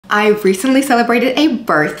I recently celebrated a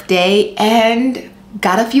birthday and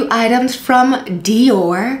got a few items from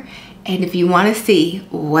Dior. And if you want to see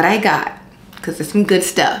what I got, because it's some good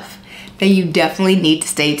stuff, then you definitely need to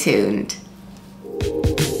stay tuned.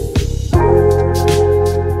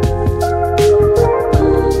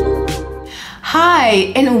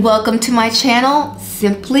 Hi, and welcome to my channel,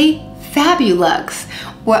 Simply Fabuluxe,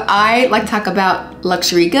 where I like to talk about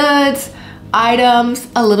luxury goods, items,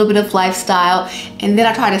 a little bit of lifestyle, and then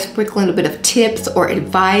I try to sprinkle in a bit of tips or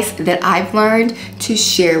advice that I've learned to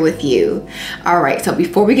share with you. All right, so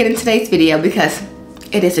before we get into today's video, because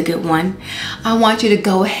it is a good one, I want you to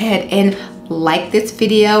go ahead and like this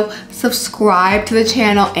video, subscribe to the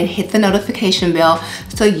channel, and hit the notification bell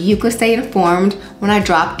so you can stay informed when I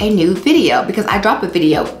drop a new video, because I drop a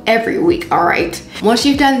video every week. All right, once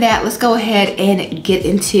you've done that, let's go ahead and get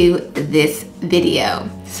into this video.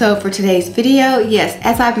 So for today's video, yes,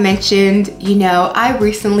 as I've mentioned, you know, I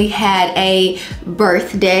recently had a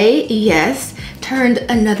birthday, yes, turned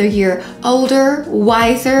another year older,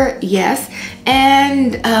 wiser, yes,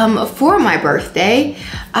 and for my birthday,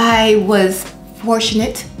 I was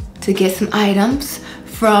fortunate to get some items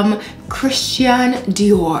from Christian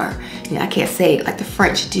Dior. I can't say it like the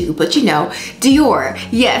French do, but you know, Dior.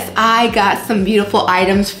 Yes, I got some beautiful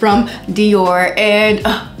items from Dior, and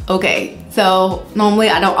okay. So normally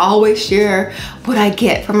I don't always share what I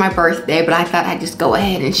get for my birthday, but I thought I'd just go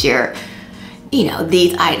ahead and share, you know,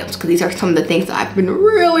 these items, because these are some of the things that I've been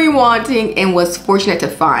really wanting and was fortunate to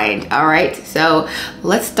find. All right, so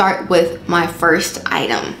let's start with my first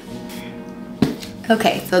item.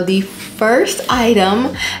 Okay, so the first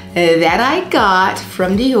item that I got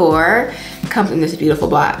from Dior comes in this beautiful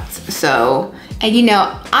box. So, and you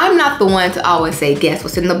know, I'm not the one to always say guess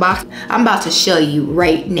what's in the box. I'm about to show you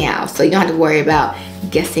right now, so you don't have to worry about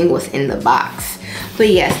guessing what's in the box. But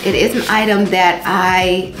yes, it is an item that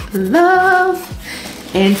I love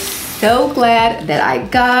and so glad that I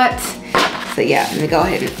got. So yeah, I'm gonna go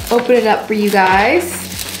ahead and open it up for you guys.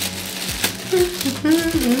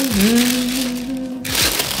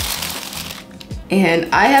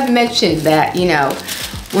 And I have mentioned that, you know,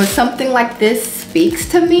 when something like this speaks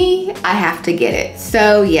to me, I have to get it.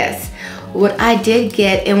 So yes, what I did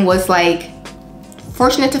get and was like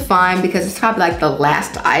fortunate to find, because it's probably like the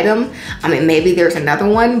last item. I mean, maybe there's another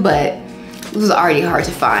one, but it was already hard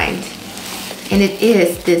to find. And it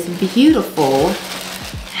is this beautiful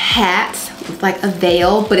hat with like a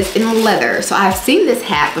veil, but it's in leather. So I've seen this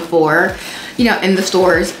hat before, you know, in the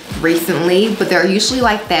stores recently, but they're usually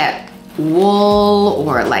like that wool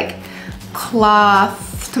or like cloth,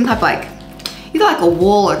 some type of like, either like a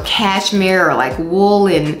wool or cashmere or like wool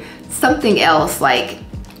and something else, like,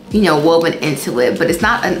 you know, woven into it, but it's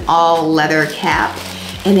not an all leather cap,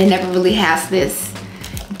 and it never really has this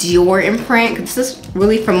Dior imprint. This is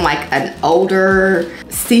really from like an older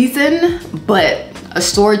season, but a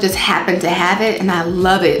store just happened to have it, and I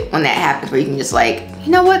love it when that happens, where you can just like,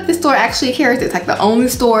 you know what, this store actually carries it. It's like the only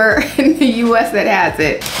store in the US that has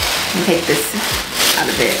it. Let me take this out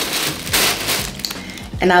of it.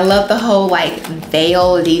 And I love the whole like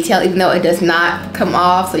veil detail, even though it does not come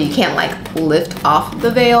off, so you can't like lift off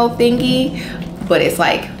the veil thingy, but it's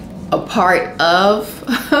like a part of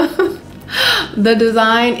the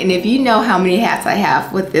design. And if you know how many hats I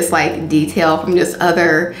have with this like detail from just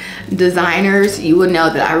other designers, you would know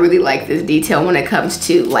that I really like this detail when it comes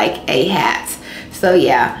to like a hat. So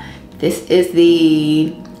yeah, this is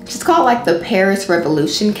the, it's called like the Paris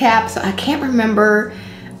Revolution cap. So I can't remember,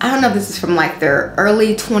 I don't know if this is from like their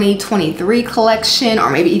early 2023 collection or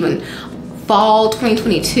maybe even fall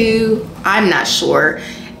 2022. I'm not sure,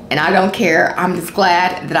 and I don't care. I'm just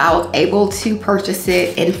glad that I was able to purchase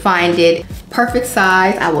it and find it perfect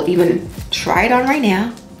size. I will even try it on right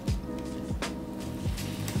now.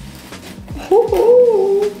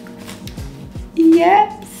 Ooh,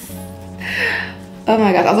 yes. Oh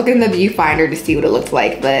my gosh, I was looking in the viewfinder to see what it looks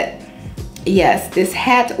like, but yes, this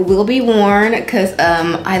hat will be worn because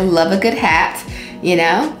I love a good hat, you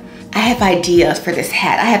know? I have ideas for this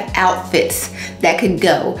hat. I have outfits that could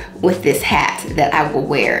go with this hat that I will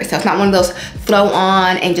wear. So it's not one of those throw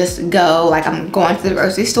on and just go like I'm going to the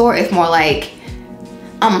grocery store. It's more like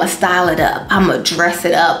I'm gonna style it up. I'm gonna dress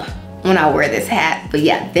it up when I wear this hat. But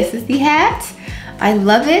yeah, this is the hat. I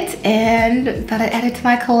love it and thought I'd add it to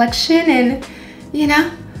my collection, and you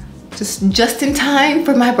know, just in time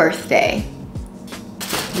for my birthday.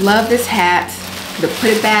 Love this hat. To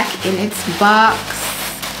put it back in its box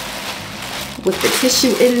with the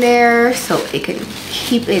tissue in there so it can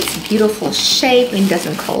keep its beautiful shape and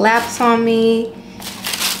doesn't collapse on me.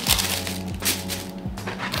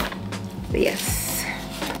 But yes,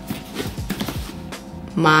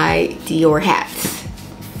 my Dior hats.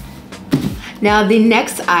 Now the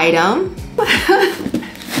next item,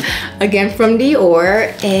 again from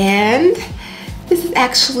Dior, and this is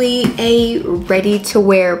actually a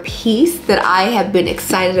ready-to-wear piece that I have been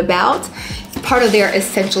excited about. It's part of their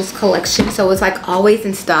essentials collection, so it's like always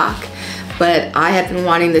in stock, but I have been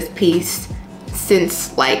wanting this piece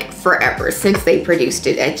since like forever, since they produced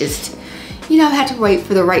it. I just, you know, I had to wait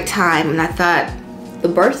for the right time, and I thought the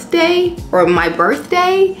birthday, or my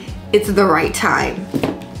birthday, it's the right time.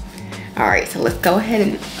 All right, so let's go ahead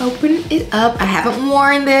and open it up. I haven't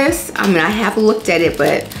worn this. I mean, I have looked at it,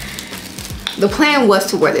 but the plan was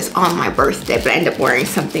to wear this on my birthday, but I ended up wearing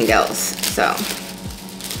something else, so.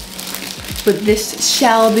 But this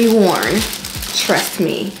shall be worn, trust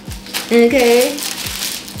me, okay?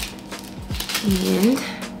 And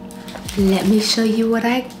let me show you what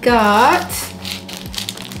I got.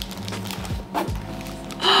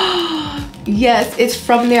 Yes, it's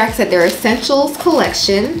from their, like I said, their essentials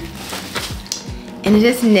collection. And it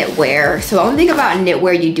is knitwear. So the only thing about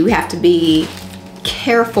knitwear, you do have to be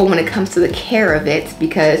careful when it comes to the care of it,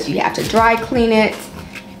 because you have to dry clean it.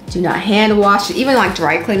 Do not hand wash it. Even like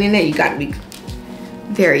dry cleaning it, you got to be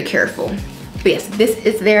very careful. But yes, this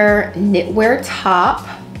is their knitwear top.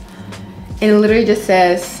 And it literally just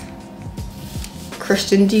says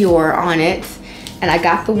Christian Dior on it. And I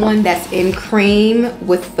got the one that's in cream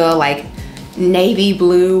with the like navy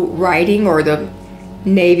blue writing, or the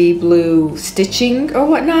navy blue stitching or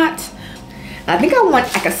whatnot. I think I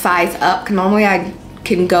want like a size up, because normally I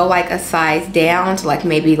can go like a size down to like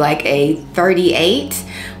maybe like a 38,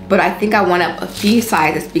 but I think I went up a few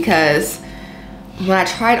sizes, because when I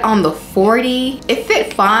tried on the 40, it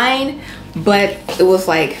fit fine, but it was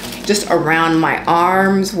like just around my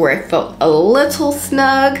arms where it felt a little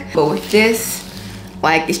snug. But with this,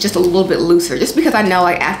 like, it's just a little bit looser, just because I know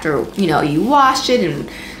like after, you know, you wash it, and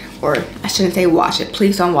or I shouldn't say wash it,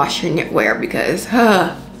 please don't wash your knitwear, because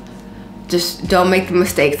just don't make the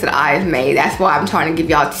mistakes that I've made. That's why I'm trying to give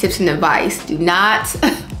y'all tips and advice. Do not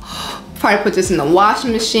try to put this in the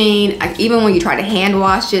washing machine. Like, even when you try to hand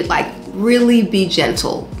wash it, like, really be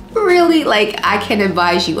gentle. Really, like, I can't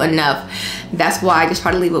advise you enough. That's why I just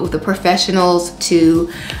try to leave it with the professionals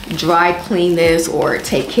to dry clean this or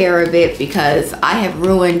take care of it, because I have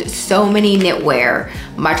ruined so many knitwear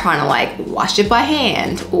by trying to like wash it by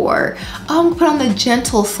hand, or put on the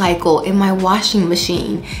gentle cycle in my washing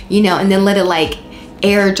machine, you know, and then let it like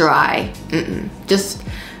air dry. Just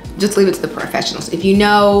leave it to the professionals. If you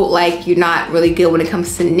know like you're not really good when it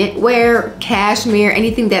comes to knitwear, cashmere,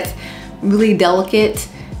 anything that's really delicate,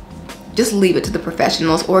 just leave it to the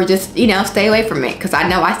professionals, or just, you know, stay away from it, because I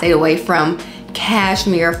know I stayed away from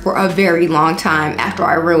cashmere for a very long time after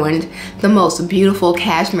I ruined the most beautiful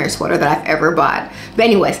cashmere sweater that I've ever bought. But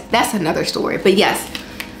anyways, that's another story. But yes,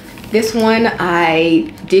 this one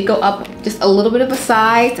I did go up just a little bit of a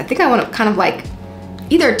size. I think I went up kind of like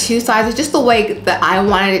either 2 sizes, just the way that I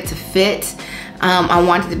wanted it to fit. I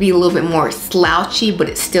wanted it to be a little bit more slouchy, but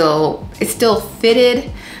it still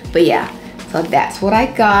fitted. But yeah, so that's what I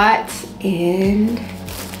got. And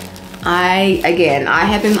I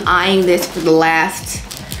have been eyeing this for the last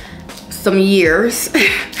some years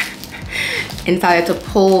and decided to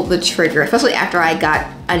pull the trigger, especially after I got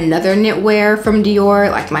another knitwear from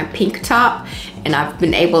Dior, like my pink top, and I've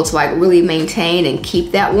been able to like really maintain and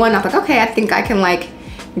keep that one. I was like, okay, I think I can like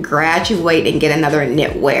graduate and get another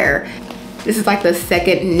knitwear. This is like the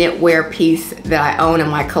second knitwear piece that I own in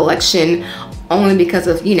my collection, only because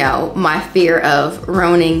of, you know, my fear of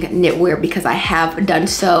ruining knitwear, because I have done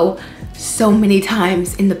so many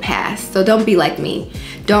times in the past. So don't be like me.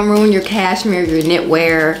 Don't ruin your cashmere, your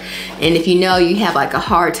knitwear. And if you know you have like a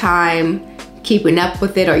hard time keeping up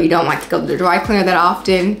with it, or you don't like to go to the dry cleaner that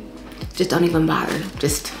often, just don't even bother.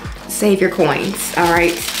 Just save your coins, all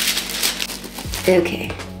right? Okay,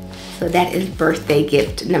 so that is birthday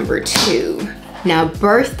gift number 2. Now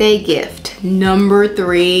birthday gift number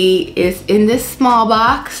 3 is in this small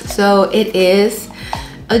box. So it is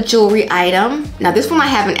a jewelry item. Now this one I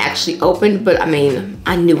haven't actually opened, but I mean,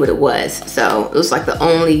 I knew what it was. So it was like the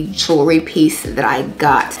only jewelry piece that I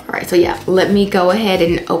got. All right, so yeah, let me go ahead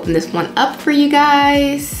and open this one up for you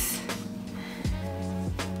guys.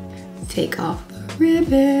 Take off the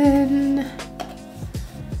ribbon.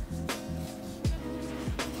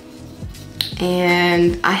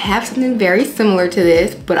 And I have something very similar to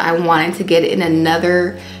this, but I wanted to get it in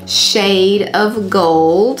another shade of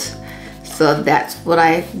gold. So that's what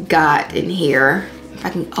I got in here. If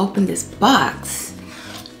I can open this box.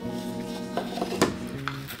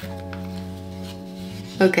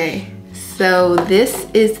 Okay, so this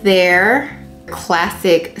is their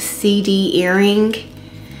classic CD earring.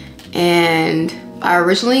 And I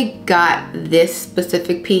originally got this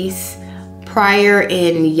specific piece prior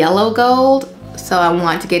in yellow gold, so I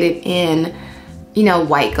wanted to get it in, you know,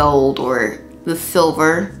 white gold or the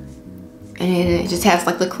silver. And it just has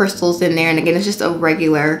like the crystals in there, and again, it's just a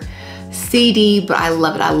regular CD, but I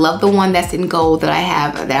love it. I love the one that's in gold that I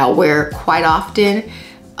have, that I'll wear quite often,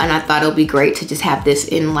 and I thought it would be great to just have this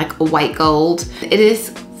in like a white gold. It is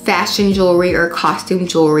fashion jewelry or costume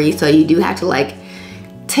jewelry, so you do have to like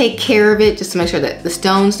take care of it just to make sure that the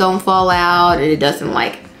stones don't fall out and it doesn't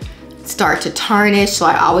like start to tarnish. So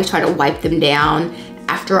I always try to wipe them down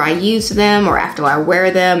after I use them or after I wear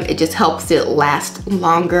them. It just helps it last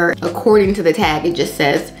longer. According to the tag, it just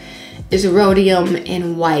says is rhodium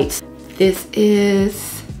in white. This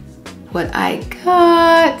is what I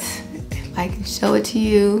got. If I can show it to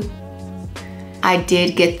you. I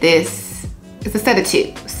did get this. It's a set of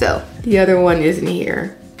 2, so the other one isn't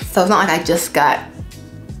here. So it's not like I just got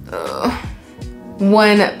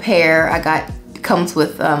one pair. I got, comes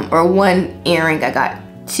with, or one earring. I got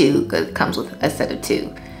 2 because it comes with a set of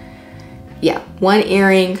 2. Yeah, 1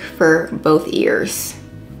 earring for both ears.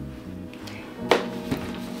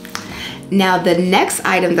 Now the next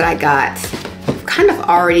item that I got, I've kind of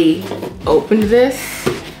already opened this,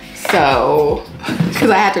 so, because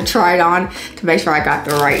I had to try it on to make sure I got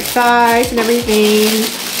the right size and everything.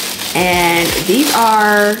 And these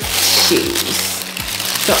are shoes.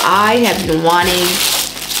 So I have been wanting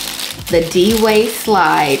the D-waist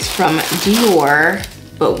slides from Dior,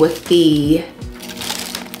 but with the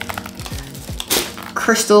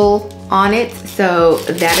crystal on it. So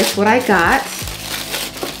that is what I got.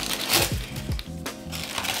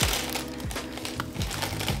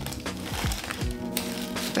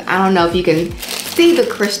 I don't know if you can see the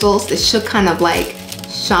crystals. It should kind of like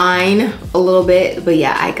shine a little bit, but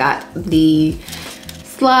yeah, I got the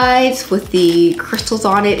slides with the crystals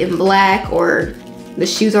on it in black, or the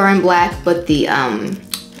shoes are in black, but the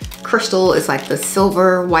crystal is like the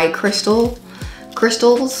silver white crystals.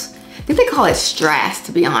 I think they call it strass,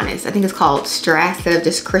 to be honest. I think it's called strass instead of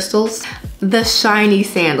just crystals. The shiny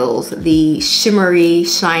sandals, the shimmery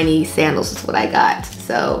shiny sandals is what I got.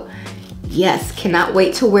 So yes, cannot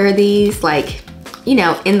wait to wear these, like, you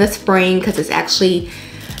know, in the spring, because it's actually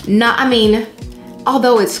not, I mean,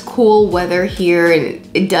 although it's cool weather here and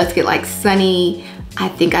it does get like sunny, I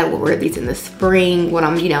think I will wear these in the spring when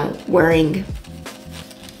I'm, you know, wearing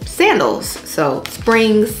sandals. So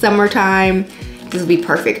spring, summertime, this will be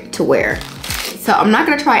perfect to wear. So I'm not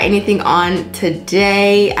gonna try anything on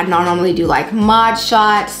today. I don't normally do like mod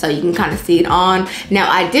shots, so you can kind of see it on. Now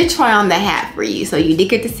I did try on the hat for you, so you did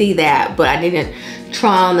get to see that, but I didn't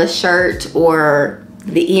try on the shirt or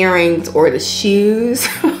the earrings or the shoes.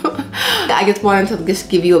 I just wanted to just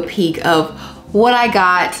give you a peek of what I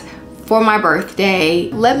got for my birthday.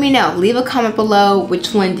 Let me know, leave a comment below,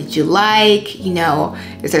 which one did you like? You know,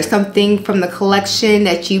 is there something from the collection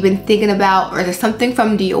that you've been thinking about, or is there something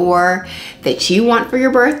from Dior that you want for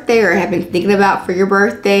your birthday or have been thinking about for your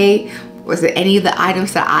birthday? Was there any of the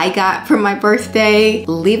items that I got for my birthday?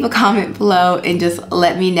 Leave a comment below and just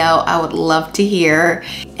let me know. I would love to hear.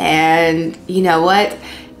 And you know what?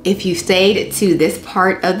 If you stayed to this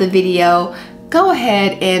part of the video, go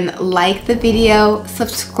ahead and like the video,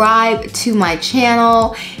 subscribe to my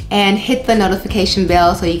channel, and hit the notification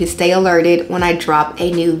bell so you can stay alerted when I drop a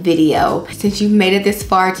new video. Since you've made it this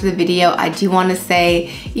far to the video, I do want to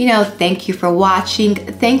say, you know, thank you for watching,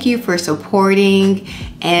 thank you for supporting,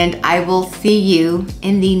 and I will see you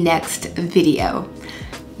in the next video.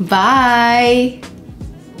 Bye.